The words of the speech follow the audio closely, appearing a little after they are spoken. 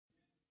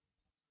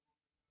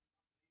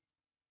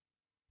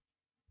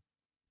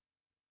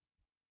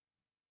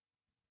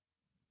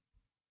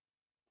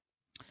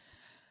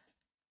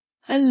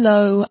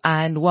Hello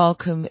and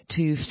welcome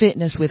to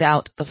Fitness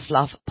Without the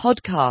Fluff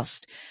podcast.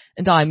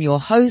 And I'm your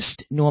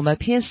host, Norma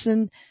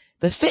Pearson,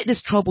 the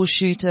fitness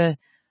troubleshooter,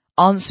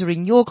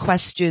 answering your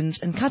questions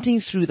and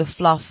cutting through the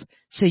fluff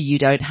so you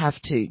don't have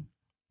to.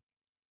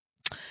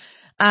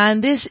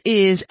 And this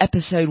is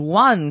episode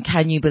 1,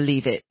 can you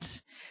believe it?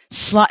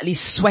 Slightly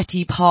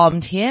sweaty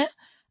palmed here,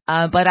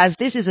 but as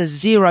this is a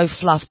zero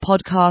fluff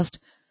podcast,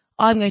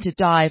 I'm going to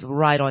dive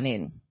right on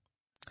in.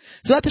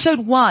 So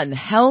episode 1,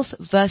 health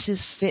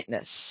versus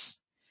fitness.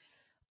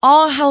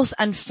 Are health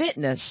and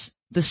fitness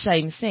the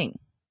same thing?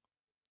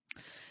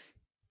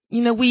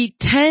 You know, we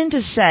tend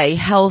to say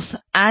health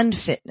and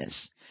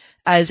fitness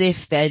as if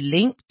they're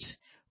linked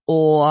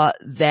or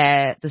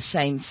they're the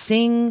same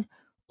thing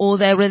or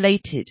they're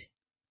related.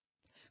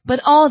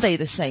 But are they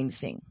the same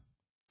thing?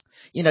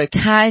 You know,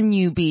 can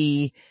you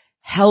be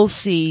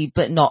healthy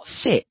but not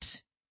fit?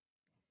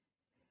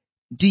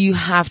 Do you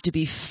have to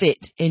be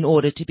fit in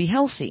order to be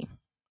healthy?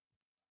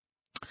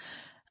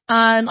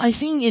 And I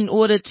think in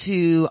order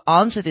to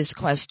answer this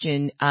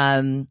question,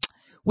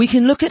 we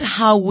can look at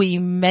how we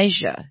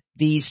measure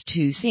these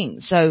two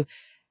things. So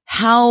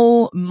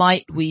how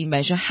might we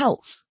measure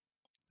health?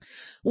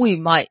 We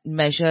might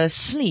measure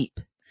sleep.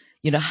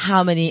 You know,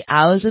 how many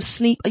hours of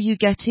sleep are you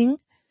getting?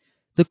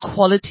 The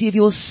quality of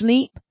your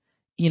sleep.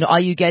 You know,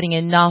 are you getting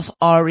enough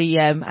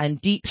REM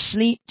and deep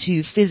sleep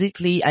to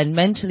physically and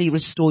mentally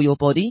restore your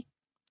body?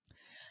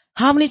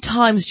 How many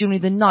times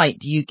during the night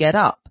do you get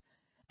up?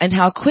 And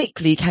how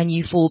quickly can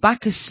you fall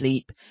back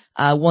asleep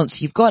once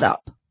you've got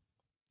up?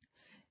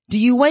 Do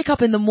you wake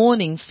up in the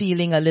morning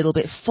feeling a little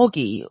bit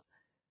foggy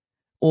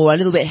or a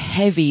little bit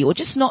heavy or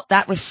just not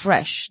that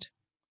refreshed?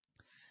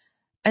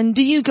 And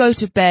do you go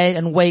to bed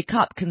and wake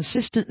up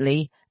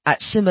consistently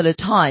at similar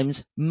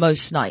times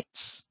most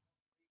nights?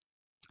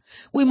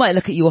 We might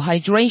look at your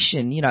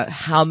hydration. You know,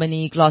 how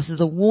many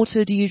glasses of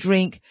water do you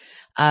drink?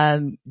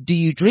 Do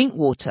you drink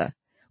water?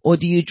 Or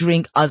do you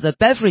drink other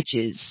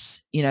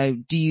beverages? You know,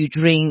 do you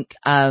drink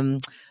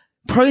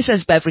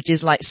processed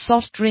beverages like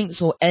soft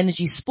drinks or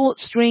energy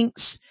sports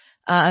drinks?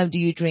 Do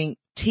you drink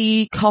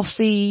tea,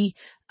 coffee?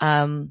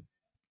 You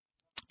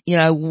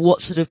know, what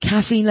sort of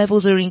caffeine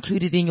levels are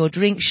included in your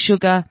drink,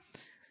 sugar?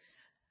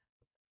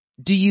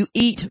 Do you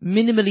eat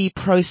minimally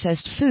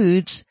processed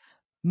foods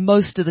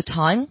most of the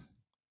time?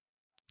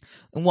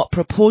 And what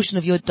proportion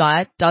of your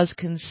diet does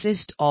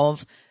consist of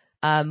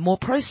more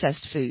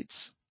processed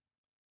foods?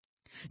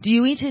 Do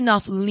you eat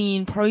enough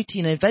lean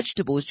protein and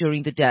vegetables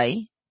during the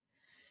day?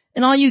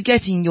 And are you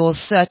getting your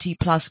 30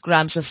 plus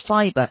grams of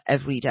fiber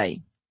every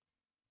day?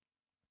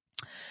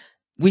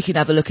 We can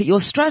have a look at your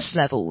stress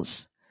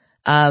levels.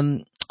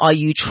 Are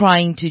you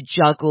trying to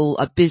juggle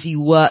a busy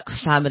work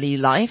family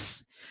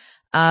life?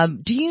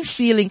 Do you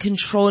feel in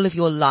control of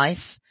your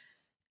life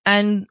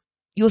and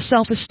your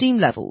self-esteem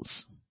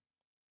levels?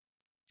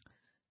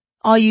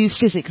 Are you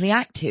physically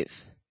active?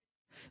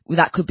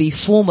 That could be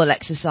formal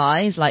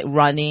exercise like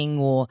running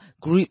or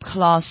group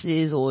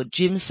classes or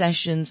gym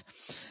sessions,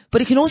 but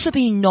it can also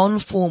be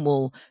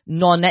non-formal,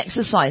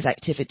 non-exercise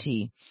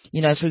activity.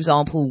 You know, for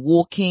example,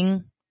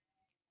 walking,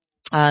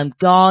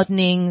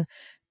 gardening,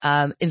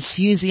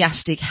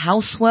 enthusiastic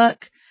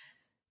housework,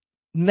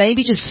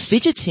 maybe just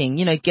fidgeting,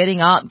 you know,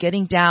 getting up,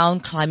 getting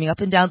down, climbing up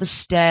and down the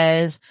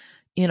stairs,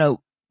 you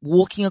know,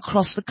 walking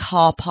across the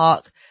car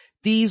park.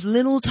 These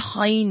little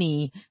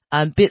tiny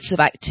bits of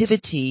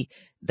activity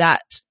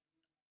that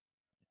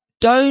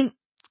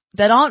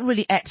aren't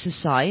really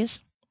exercise.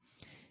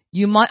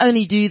 You might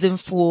only do them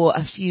for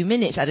a few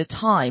minutes at a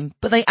time,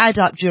 but they add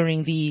up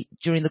during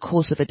the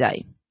course of a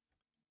day.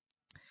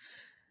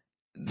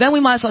 Then we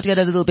might start to get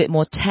a little bit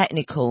more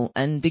technical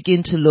and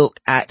begin to look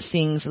at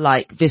things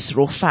like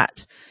visceral fat.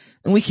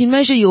 And we can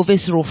measure your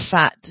visceral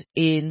fat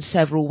in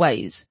several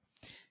ways.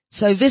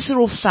 So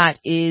visceral fat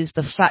is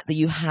the fat that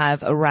you have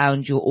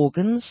around your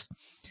organs,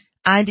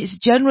 and it's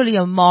generally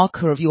a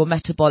marker of your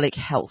metabolic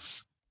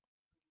health.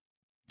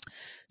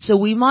 So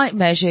we might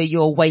measure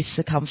your waist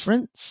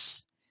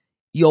circumference,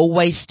 your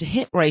waist to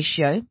hip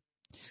ratio,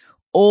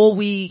 or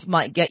we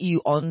might get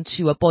you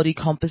onto a body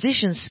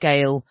composition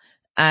scale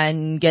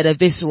and get a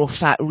visceral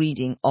fat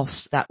reading off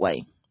that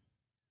way.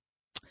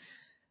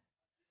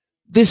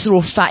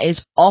 Visceral fat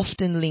is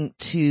often linked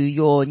to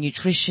your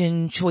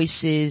nutrition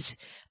choices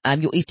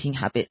and your eating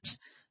habits.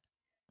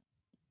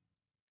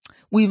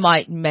 We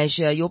might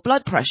measure your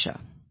blood pressure,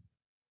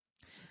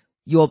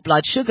 your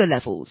blood sugar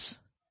levels.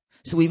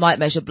 So we might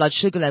measure blood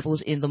sugar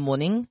levels in the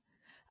morning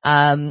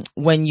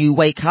when you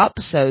wake up,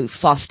 so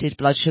fasted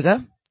blood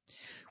sugar.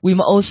 We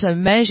might also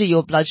measure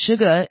your blood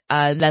sugar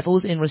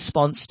levels in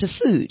response to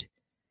food.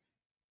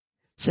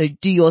 So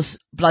do your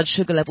blood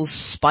sugar levels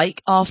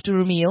spike after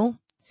a meal?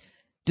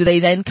 Do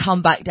they then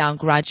come back down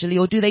gradually,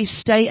 or do they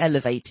stay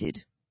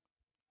elevated?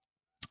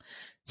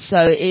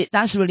 So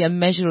that's really a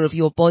measure of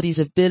your body's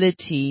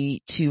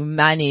ability to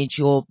manage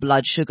your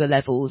blood sugar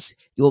levels,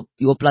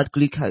 your blood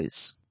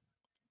glucose.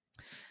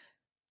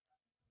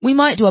 We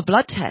might do a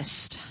blood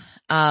test.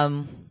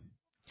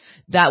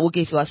 That will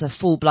give us a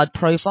full blood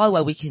profile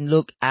where we can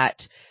look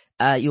at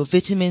your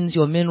vitamins,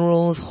 your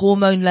minerals,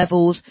 hormone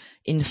levels,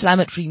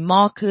 inflammatory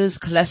markers,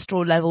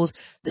 cholesterol levels.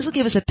 This will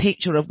give us a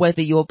picture of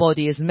whether your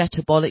body is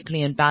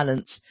metabolically in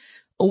balance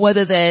or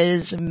whether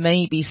there's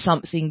maybe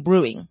something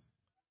brewing.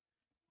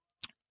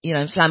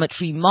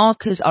 Inflammatory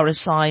markers are a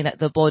sign that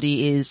the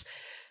body is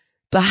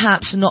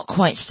perhaps not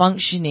quite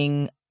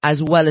functioning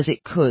as well as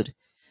it could.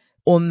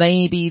 Or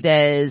maybe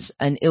there's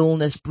an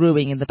illness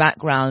brewing in the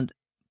background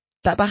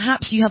that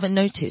perhaps you haven't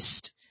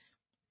noticed.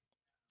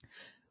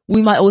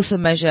 We might also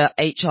measure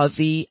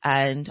HRV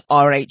and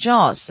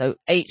RHR. So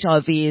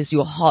HRV is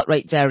your heart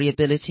rate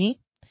variability,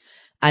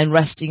 and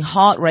resting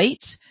heart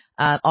rate,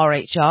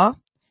 RHR,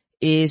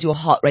 is your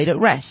heart rate at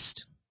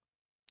rest.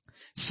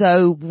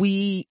 So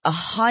a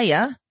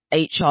higher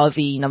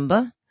HRV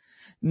number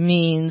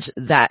means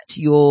that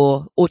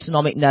your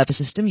autonomic nervous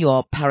system,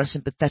 your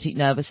parasympathetic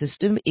nervous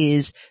system,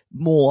 is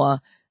more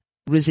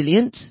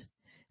resilient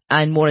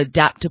and more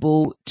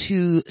adaptable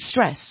to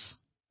stress.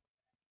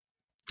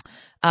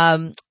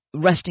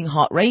 Resting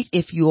heart rate,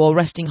 if your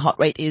resting heart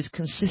rate is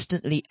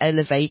consistently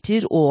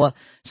elevated or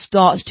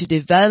starts to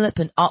develop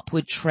an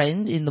upward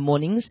trend in the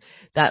mornings,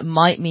 that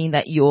might mean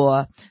that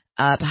you're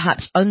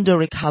perhaps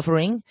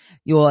under-recovering,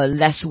 you're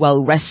less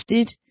well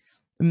rested.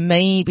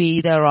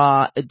 Maybe there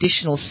are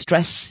additional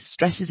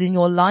stresses in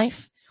your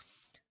life.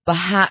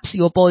 Perhaps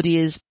your body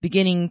is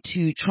beginning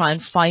to try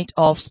and fight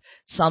off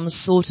some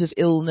sort of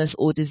illness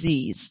or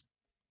disease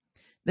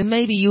that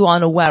maybe you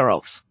aren't aware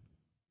of.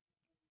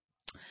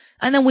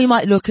 And then we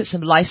might look at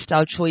some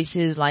lifestyle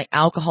choices like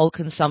alcohol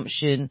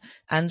consumption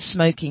and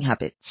smoking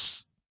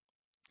habits.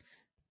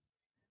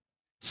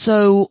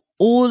 So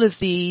all of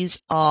these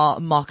are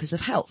markers of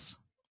health.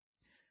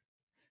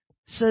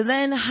 So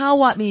then how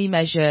might we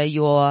measure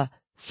your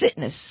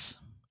fitness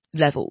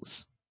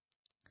levels?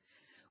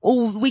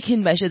 Or we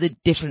can measure the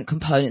different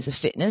components of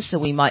fitness. So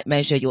we might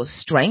measure your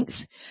strength.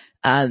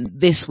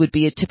 This would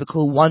be a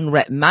typical 1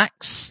 rep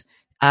max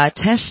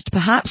test,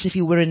 perhaps, if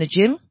you were in a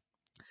gym.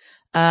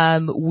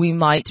 We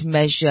might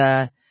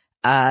measure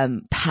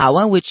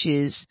power, which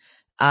is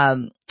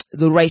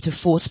the rate of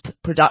force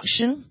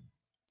production.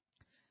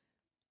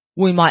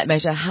 We might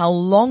measure how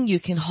long you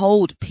can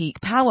hold peak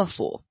power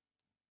for.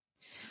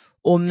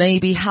 Or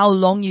maybe how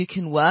long you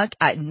can work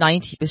at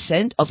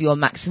 90% of your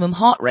maximum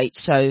heart rate.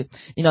 So,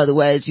 in other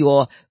words,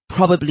 you're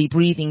probably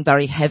breathing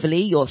very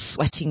heavily, you're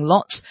sweating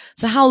lots.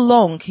 So how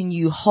long can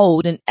you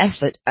hold an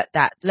effort at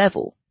that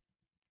level?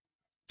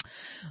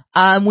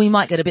 We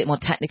might get a bit more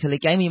technical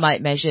again. We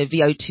might measure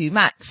VO2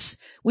 max,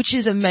 which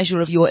is a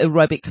measure of your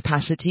aerobic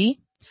capacity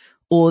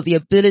or the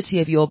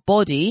ability of your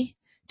body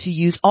to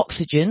use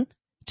oxygen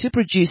to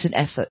produce an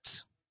effort.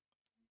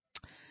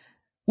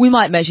 We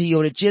might measure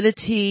your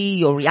agility,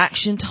 your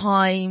reaction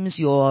times,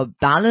 your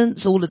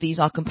balance. All of these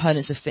are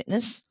components of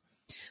fitness.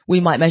 We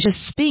might measure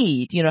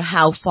speed.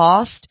 How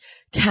fast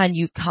can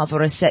you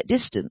cover a set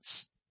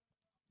distance?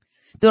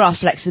 There are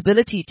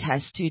flexibility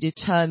tests to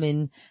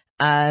determine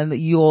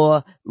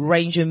your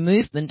range of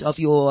movement of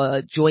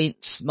your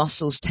joints,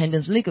 muscles,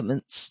 tendons,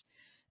 ligaments,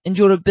 and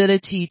your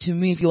ability to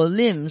move your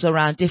limbs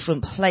around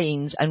different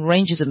planes and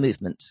ranges of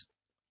movement.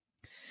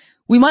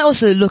 We might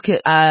also look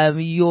at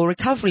your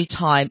recovery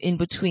time in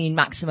between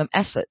maximum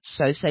efforts.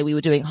 So say we were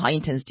doing high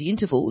intensity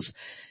intervals,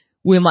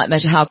 we might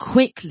measure how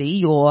quickly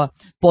your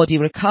body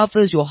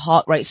recovers, your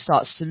heart rate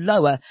starts to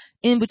lower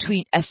in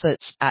between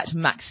efforts at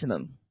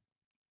maximum.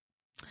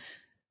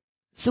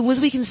 So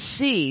as we can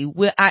see,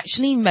 we're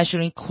actually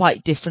measuring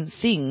quite different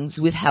things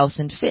with health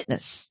and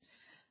fitness.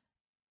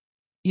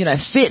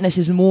 Fitness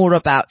is more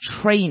about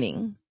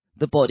training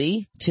the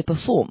body to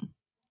perform,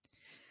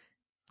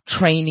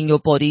 training your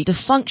body to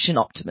function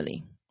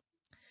optimally.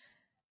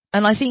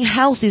 And I think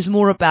health is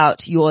more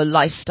about your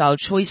lifestyle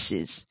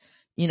choices,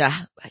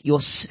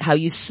 how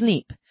you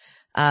sleep,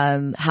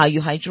 how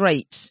you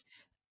hydrate,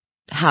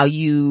 how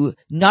you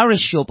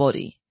nourish your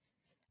body,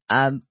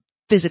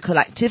 physical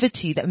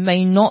activity that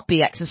may not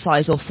be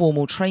exercise or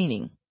formal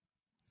training.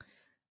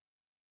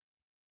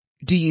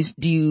 Do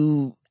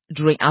you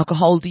drink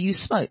alcohol? Do you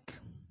smoke?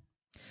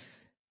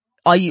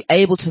 Are you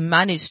able to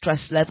manage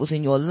stress levels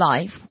in your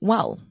life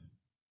well?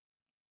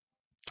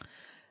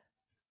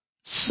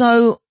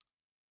 So,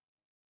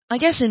 I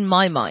guess in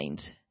my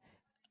mind,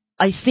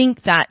 I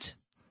think that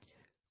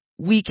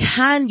you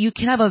can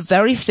have a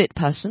very fit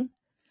person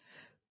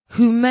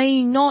who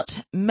may not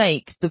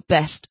make the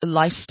best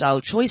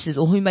lifestyle choices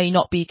or who may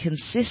not be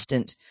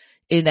consistent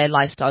in their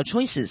lifestyle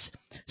choices.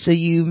 So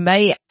you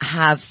may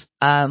have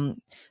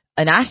an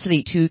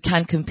athlete who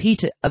can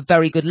compete at a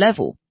very good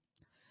level,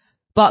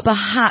 but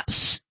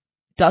perhaps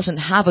doesn't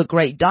have a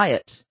great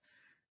diet.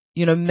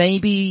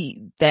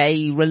 Maybe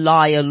they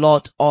rely a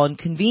lot on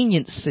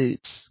convenience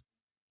foods.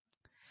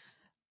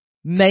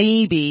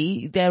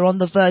 Maybe they're on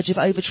the verge of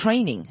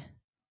overtraining.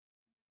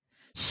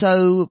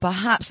 So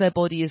perhaps their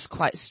body is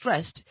quite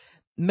stressed.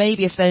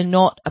 Maybe if they're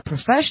not a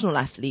professional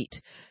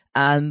athlete,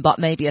 but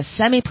maybe a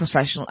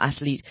semi-professional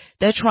athlete,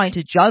 they're trying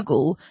to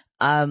juggle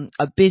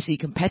a busy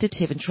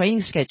competitive and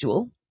training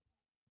schedule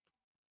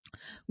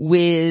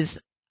with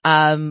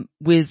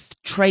with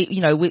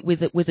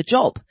with a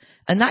job,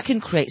 and that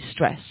can create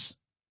stress.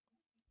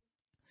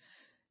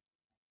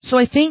 So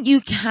I think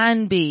you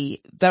can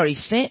be very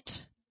fit,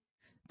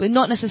 but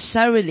not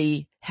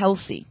necessarily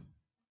healthy.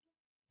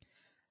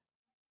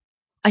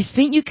 I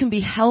think you can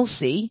be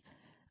healthy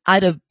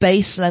at a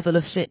base level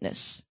of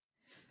fitness.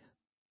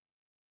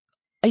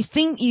 I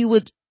think you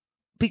would,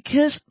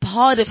 because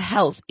part of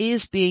health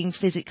is being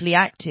physically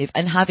active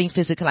and having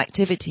physical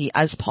activity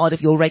as part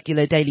of your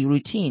regular daily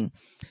routine.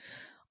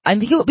 I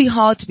think it would be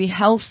hard to be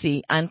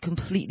healthy and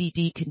completely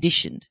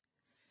deconditioned.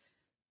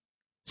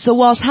 So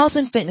whilst health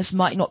and fitness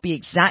might not be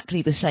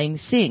exactly the same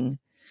thing,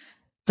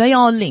 they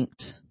are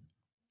linked.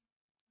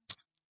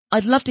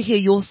 I'd love to hear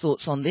your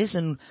thoughts on this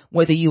and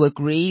whether you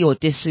agree or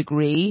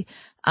disagree.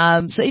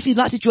 So if you'd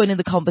like to join in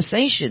the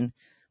conversation,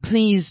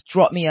 please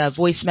drop me a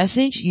voice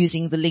message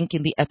using the link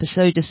in the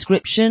episode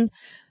description,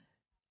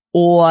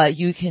 or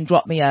you can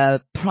drop me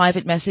a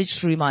private message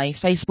through my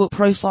Facebook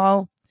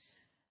profile.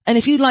 And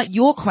if you'd like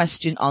your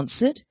question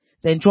answered,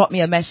 then drop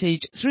me a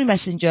message through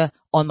Messenger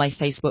on my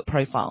Facebook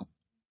profile.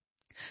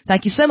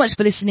 Thank you so much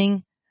for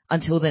listening.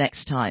 Until the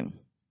next time.